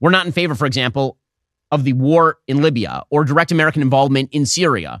 were not in favor, for example, of the war in Libya or direct American involvement in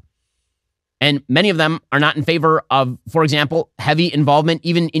Syria. And many of them are not in favor of, for example, heavy involvement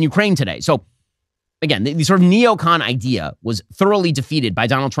even in Ukraine today. So again, the sort of neocon idea was thoroughly defeated by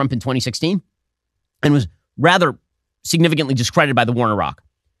Donald Trump in 2016 and was rather significantly discredited by the war in Iraq.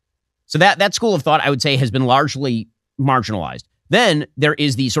 So that school of thought, I would say, has been largely marginalized. Then there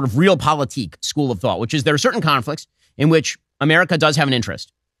is the sort of realpolitik school of thought, which is there are certain conflicts in which America does have an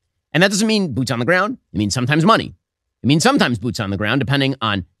interest. And that doesn't mean boots on the ground. It means sometimes money. It means sometimes boots on the ground, depending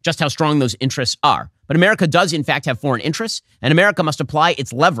on just how strong those interests are. But America does, in fact, have foreign interests, and America must apply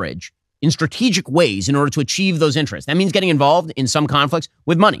its leverage in strategic ways in order to achieve those interests. That means getting involved in some conflicts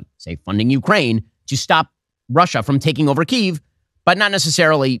with money, say funding Ukraine to stop Russia from taking over Kyiv, but not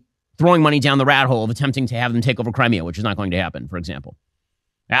necessarily throwing money down the rat hole of attempting to have them take over Crimea, which is not going to happen, for example.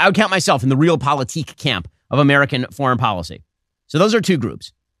 I would count myself in the realpolitik camp of American foreign policy. So those are two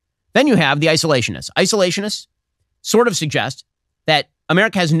groups. Then you have the isolationists. Isolationists sort of suggest that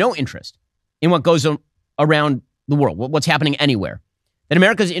America has no interest in what goes around the world, what's happening anywhere. That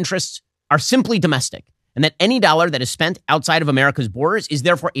America's interests are simply domestic, and that any dollar that is spent outside of America's borders is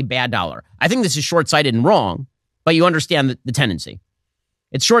therefore a bad dollar. I think this is short-sighted and wrong, but you understand the tendency.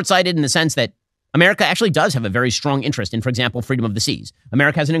 It's short-sighted in the sense that America actually does have a very strong interest in, for example, freedom of the seas.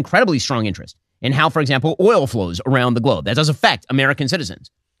 America has an incredibly strong interest in how, for example, oil flows around the globe. That does affect American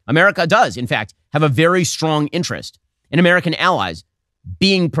citizens. America does, in fact, have a very strong interest in American allies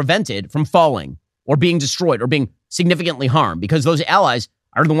being prevented from falling or being destroyed or being significantly harmed, because those allies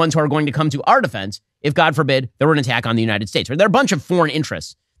are the ones who are going to come to our defense if, God forbid, there were an attack on the United States. There are a bunch of foreign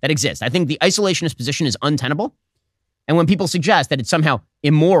interests that exist. I think the isolationist position is untenable. And when people suggest that it's somehow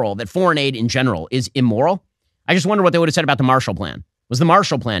immoral, that foreign aid in general is immoral, I just wonder what they would have said about the Marshall Plan. Was the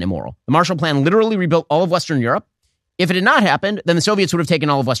Marshall Plan immoral? The Marshall Plan literally rebuilt all of Western Europe. If it had not happened, then the Soviets would have taken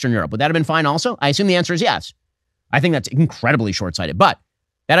all of Western Europe. Would that have been fine also? I assume the answer is yes. I think that's incredibly short-sighted. But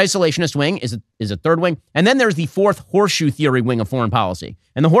that isolationist wing is a third wing. And then there's the fourth horseshoe theory wing of foreign policy.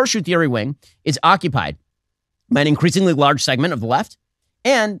 And the horseshoe theory wing is occupied by an increasingly large segment of the left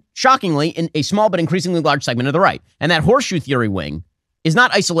and, shockingly, in a small but increasingly large segment of the right. And that horseshoe theory wing is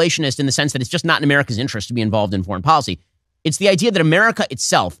not isolationist in the sense that it's just not in America's interest to be involved in foreign policy. It's the idea that America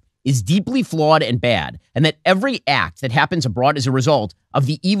itself is deeply flawed and bad, and that every act that happens abroad is a result of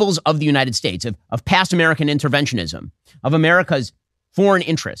the evils of the United States, of past American interventionism, of America's foreign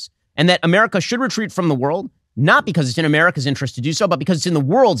interests, and that America should retreat from the world, not because it's in America's interest to do so, but because it's in the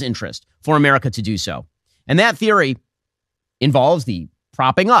world's interest for America to do so. And that theory involves the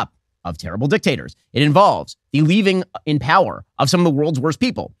propping up of terrible dictators. It involves the leaving in power of some of the world's worst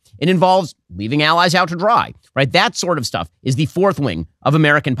people. It involves leaving allies out to dry, right? That sort of stuff is the fourth wing of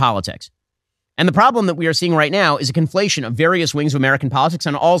American politics. And the problem that we are seeing right now is a conflation of various wings of American politics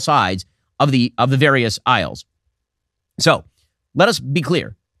on all sides of the various aisles. So let us be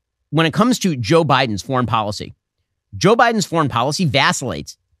clear. When it comes to Joe Biden's foreign policy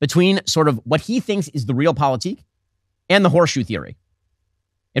vacillates between sort of what he thinks is the realpolitik and the horseshoe theory.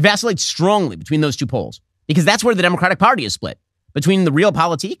 It vacillates strongly between those two poles because that's where the Democratic Party is split. Between the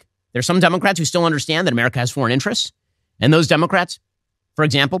realpolitik, there's some Democrats who still understand that America has foreign interests, and those Democrats, for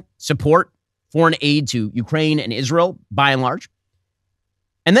example, support foreign aid to Ukraine and Israel by and large.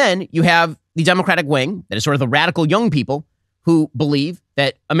 And then you have the Democratic wing that is sort of the radical young people who believe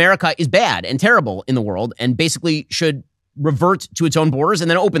that America is bad and terrible in the world and basically should revert to its own borders and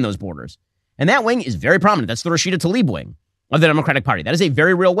then open those borders. And that wing is very prominent. That's the Rashida Tlaib wing of the Democratic Party. That is a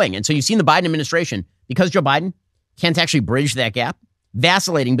very real wing. And so you've seen the Biden administration, because Joe Biden can't actually bridge that gap,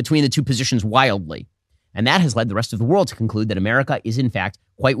 vacillating between the two positions wildly. And that has led the rest of the world to conclude that America is, in fact,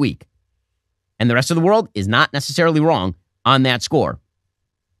 quite weak. And the rest of the world is not necessarily wrong on that score.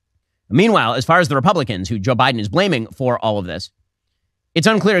 Meanwhile, as far as the Republicans, who Joe Biden is blaming for all of this, it's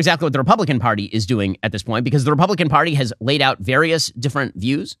unclear exactly what the Republican Party is doing at this point, because the Republican Party has laid out various different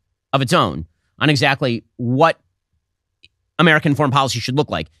views of its own on exactly what American foreign policy should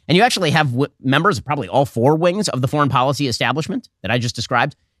look like. And you actually have members of probably all four wings of the foreign policy establishment that I just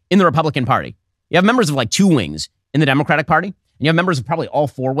described in the Republican Party. You have members of like two wings in the Democratic Party, and you have members of probably all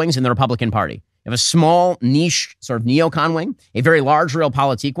four wings in the Republican Party. You have a small niche sort of neocon wing, a very large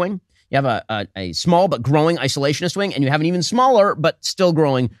realpolitik wing. You have a small but growing isolationist wing, and you have an even smaller but still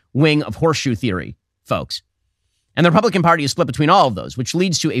growing wing of horseshoe theory folks. And the Republican Party is split between all of those, which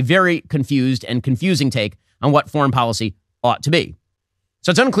leads to a very confused and confusing take on what foreign policy ought to be.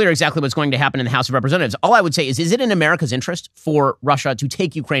 So it's unclear exactly what's going to happen in the House of Representatives. All I would say is it in America's interest for Russia to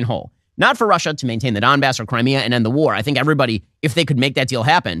take Ukraine whole? Not for Russia to maintain the Donbass or Crimea and end the war. I think everybody, if they could make that deal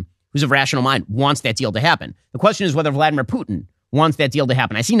happen, who's of rational mind, wants that deal to happen. The question is whether Vladimir Putin wants that deal to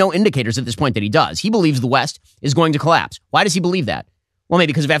happen. I see no indicators at this point that he does. He believes the West is going to collapse. Why does he believe that? Well,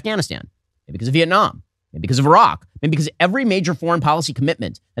 maybe because of Afghanistan, maybe because of Vietnam, maybe because of Iraq, maybe because every major foreign policy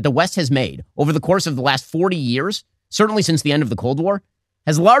commitment that the West has made over the course of the last 40 years, certainly since the end of the Cold War,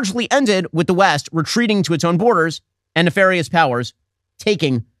 has largely ended with the West retreating to its own borders and nefarious powers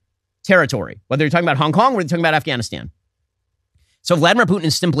taking territory, whether you're talking about Hong Kong or you're talking about Afghanistan. So Vladimir Putin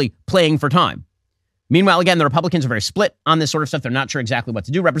is simply playing for time. Meanwhile, again, the Republicans are very split on this sort of stuff. They're not sure exactly what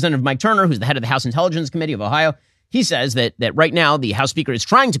to do. Representative Mike Turner, who's the head of the House Intelligence Committee of Ohio, he says that right now the House Speaker is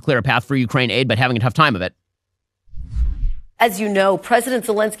trying to clear a path for Ukraine aid, but having a tough time of it. As you know, President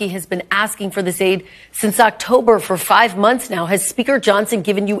Zelensky has been asking for this aid since October for 5 months now. Has Speaker Johnson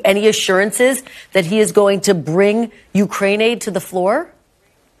given you any assurances that he is going to bring Ukraine aid to the floor?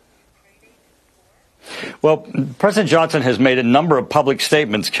 Well, President Johnson has made a number of public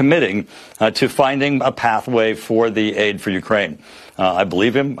statements committing to finding a pathway for the aid for Ukraine. I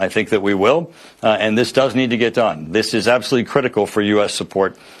believe him. I think that we will. And this does need to get done. This is absolutely critical for U.S.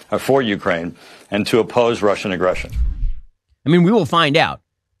 support for Ukraine and to oppose Russian aggression. I mean, we will find out.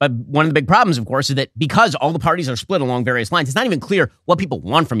 But one of the big problems, of course, is that because all the parties are split along various lines, it's not even clear what people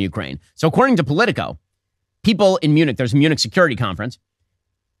want from Ukraine. So according to Politico, people in Munich, there's a Munich security conference,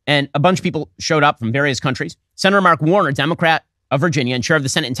 and a bunch of people showed up from various countries. Senator Mark Warner, Democrat of Virginia and chair of the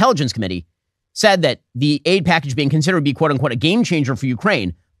Senate Intelligence Committee, said that the aid package being considered would be, quote unquote, a game changer for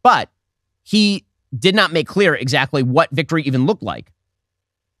Ukraine. But he did not make clear exactly what victory even looked like.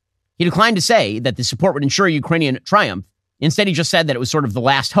 He declined to say that the support would ensure Ukrainian triumph. Instead, he just said that it was sort of the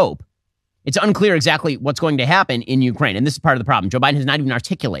last hope. It's unclear exactly what's going to happen in Ukraine. And this is part of the problem. Joe Biden has not even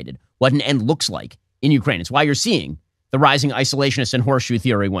articulated what an end looks like in Ukraine. It's why you're seeing the rising isolationist and horseshoe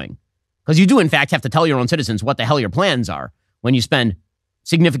theory wing. Because you do, in fact, have to tell your own citizens what the hell your plans are when you spend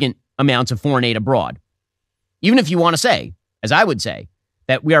significant amounts of foreign aid abroad. Even if you want to say, as I would say,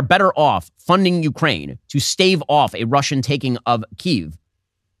 that we are better off funding Ukraine to stave off a Russian taking of Kyiv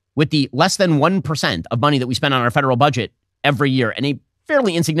with the less than 1% of money that we spend on our federal budget every year, and a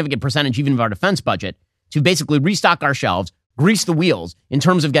fairly insignificant percentage even of our defense budget, to basically restock our shelves, grease the wheels in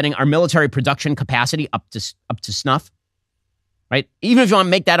terms of getting our military production capacity up to snuff, right? Even if you want to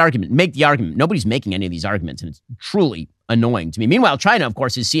make that argument, make the argument. Nobody's making any of these arguments, and it's truly annoying to me. Meanwhile, China, of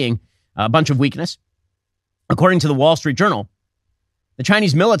course, is seeing a bunch of weakness. According to the Wall Street Journal, the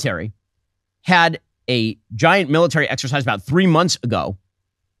Chinese military had a giant military exercise about 3 months ago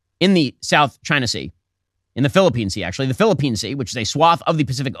in the South China Sea, in the Philippine Sea, actually. The Philippine Sea, which is a swath of the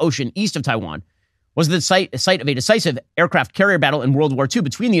Pacific Ocean east of Taiwan, was the site of a decisive aircraft carrier battle in World War II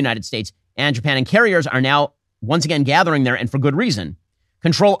between the United States and Japan. And carriers are now once again gathering there, and for good reason.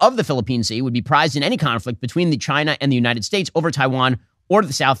 Control of the Philippine Sea would be prized in any conflict between the China and the United States over Taiwan or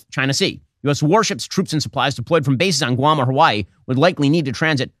the South China Sea. U.S. warships, troops, and supplies deployed from bases on Guam or Hawaii would likely need to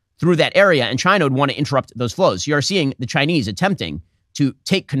transit through that area, and China would want to interrupt those flows. So you are seeing the Chinese attempting to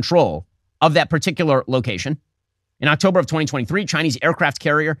take control of that particular location. In October of 2023, Chinese aircraft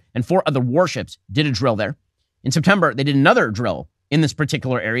carrier and 4 other warships did a drill there. In September, they did another drill in this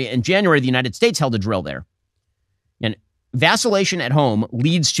particular area. In January, the United States held a drill there. And vacillation at home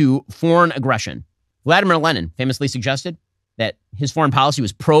leads to foreign aggression. Vladimir Lenin famously suggested that his foreign policy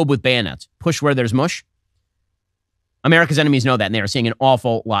was probe with bayonets, push where there's mush. America's enemies know that, and they are seeing an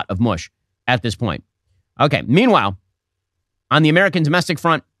awful lot of mush at this point. Okay, meanwhile, on the American domestic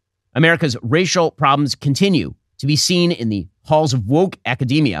front, America's racial problems continue to be seen in the halls of woke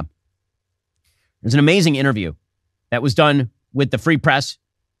academia. There's an amazing interview that was done with the Free Press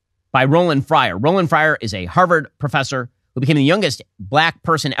by Roland Fryer. Roland Fryer is a Harvard professor who became the youngest black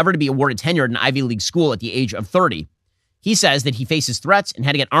person ever to be awarded tenure at an Ivy League school at the age of 30. He says that he faces threats and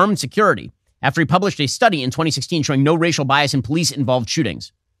had to get armed security after he published a study in 2016 showing no racial bias in police-involved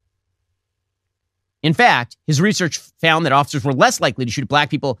shootings. In fact, his research found that officers were less likely to shoot at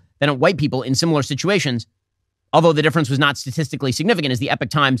black people than at white people in similar situations, although the difference was not statistically significant, as the Epoch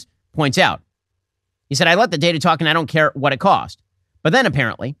Times points out. He said, I let the data talk and I don't care what it cost. But then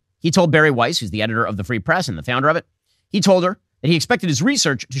apparently, he told Bari Weiss, who's the editor of the Free Press and the founder of it, he told her that he expected his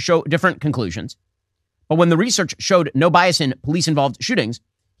research to show different conclusions. But when the research showed no bias in police-involved shootings,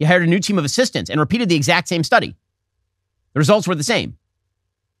 he hired a new team of assistants and repeated the exact same study. The results were the same.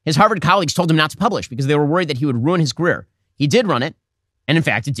 His Harvard colleagues told him not to publish because they were worried that he would ruin his career. He did run it, and in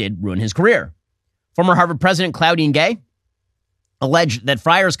fact, it did ruin his career. Former Harvard President Claudine Gay alleged that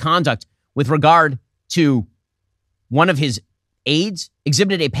Fryer's conduct with regard to one of his aides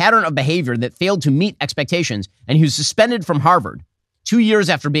exhibited a pattern of behavior that failed to meet expectations, and he was suspended from Harvard 2 years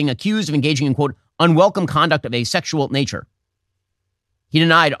after being accused of engaging in, quote, unwelcome conduct of a sexual nature. He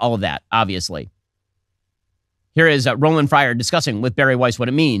denied all of that, obviously. Here is Roland Fryer discussing with Bari Weiss what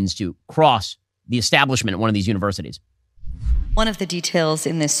it means to cross the establishment at one of these universities. One of the details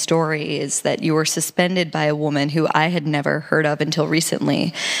in this story is that you were suspended by a woman who I had never heard of until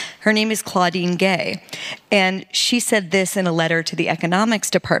recently. Her name is Claudine Gay, and she said this in a letter to the economics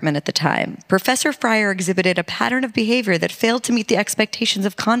department at the time. Professor Fryer exhibited a pattern of behavior that failed to meet the expectations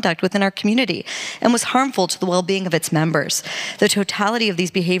of conduct within our community and was harmful to the well-being of its members. The totality of these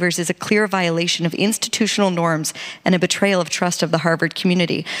behaviors is a clear violation of institutional norms and a betrayal of trust of the Harvard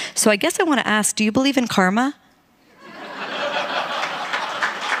community. So I guess I want to ask, do you believe in karma?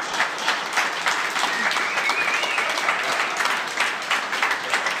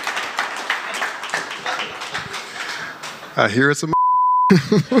 I hear it's a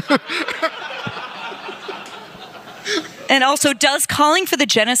And also, does calling for the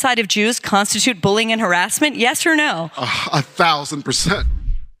genocide of Jews constitute bullying and harassment? Yes or no? 1,000%.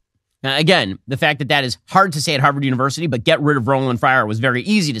 Now, again, the fact that that is hard to say at Harvard University, but get rid of Roland Fryer was very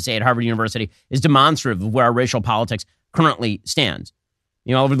easy to say at Harvard University, is demonstrative of where our racial politics currently stands.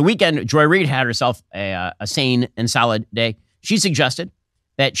 You know, over the weekend, Joy Reid had herself a sane and solid day. She suggested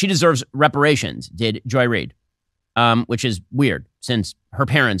that she deserves reparations, did Joy Reid, which is weird since her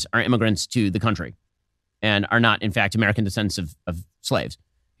parents are immigrants to the country and are not, in fact, American descendants of slaves.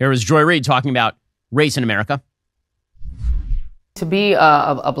 Here was Joy Reid talking about race in America. To be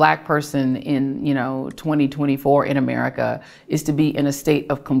a black person in, 2024 in America is to be in a state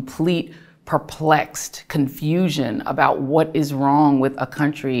of complete perplexed confusion about what is wrong with a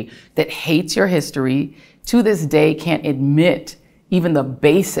country that hates your history, to this day can't admit even the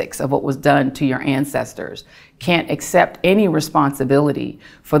basics of what was done to your ancestors, can't accept any responsibility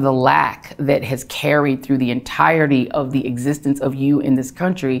for the lack that has carried through the entirety of the existence of you in this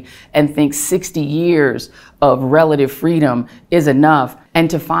country, and thinks 60 years of relative freedom is enough. And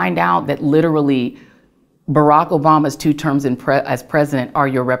to find out that literally Barack Obama's 2 terms as president are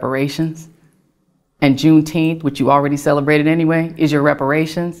your reparations, and Juneteenth, which you already celebrated anyway, is your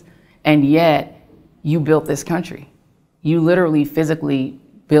reparations, and yet you built this country. You literally physically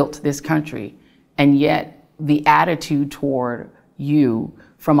built this country, and yet the attitude toward you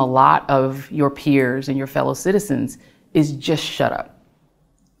from a lot of your peers and your fellow citizens is just shut up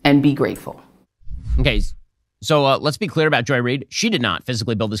and be grateful. Okay, so let's be clear about Joy Reid. She did not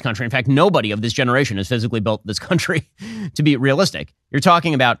physically build this country. In fact, nobody of this generation has physically built this country, to be realistic. You're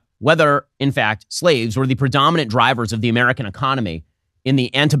talking about whether, in fact, slaves were the predominant drivers of the American economy in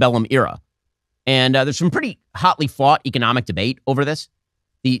the antebellum era. And there's some pretty hotly fought economic debate over this.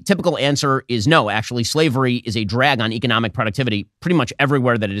 The typical answer is no. Actually, slavery is a drag on economic productivity pretty much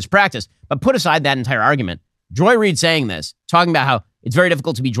everywhere that it is practiced. But put aside that entire argument, Joy Reid saying this, talking about how it's very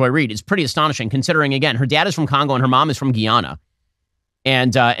difficult to be Joy Reid, is pretty astonishing, considering, again, her dad is from Congo and her mom is from Guyana.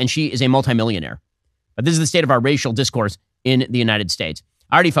 And she is a multimillionaire. But this is the state of our racial discourse in the United States.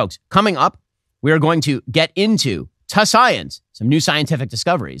 Alrighty, folks, coming up, we are going to get into science, some new scientific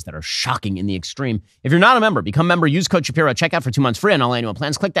discoveries that are shocking in the extreme. If you're not a member, become a member, use code Shapiro, check out for 2 months free on all annual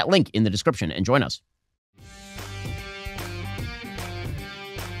plans. Click that link in the description and join us.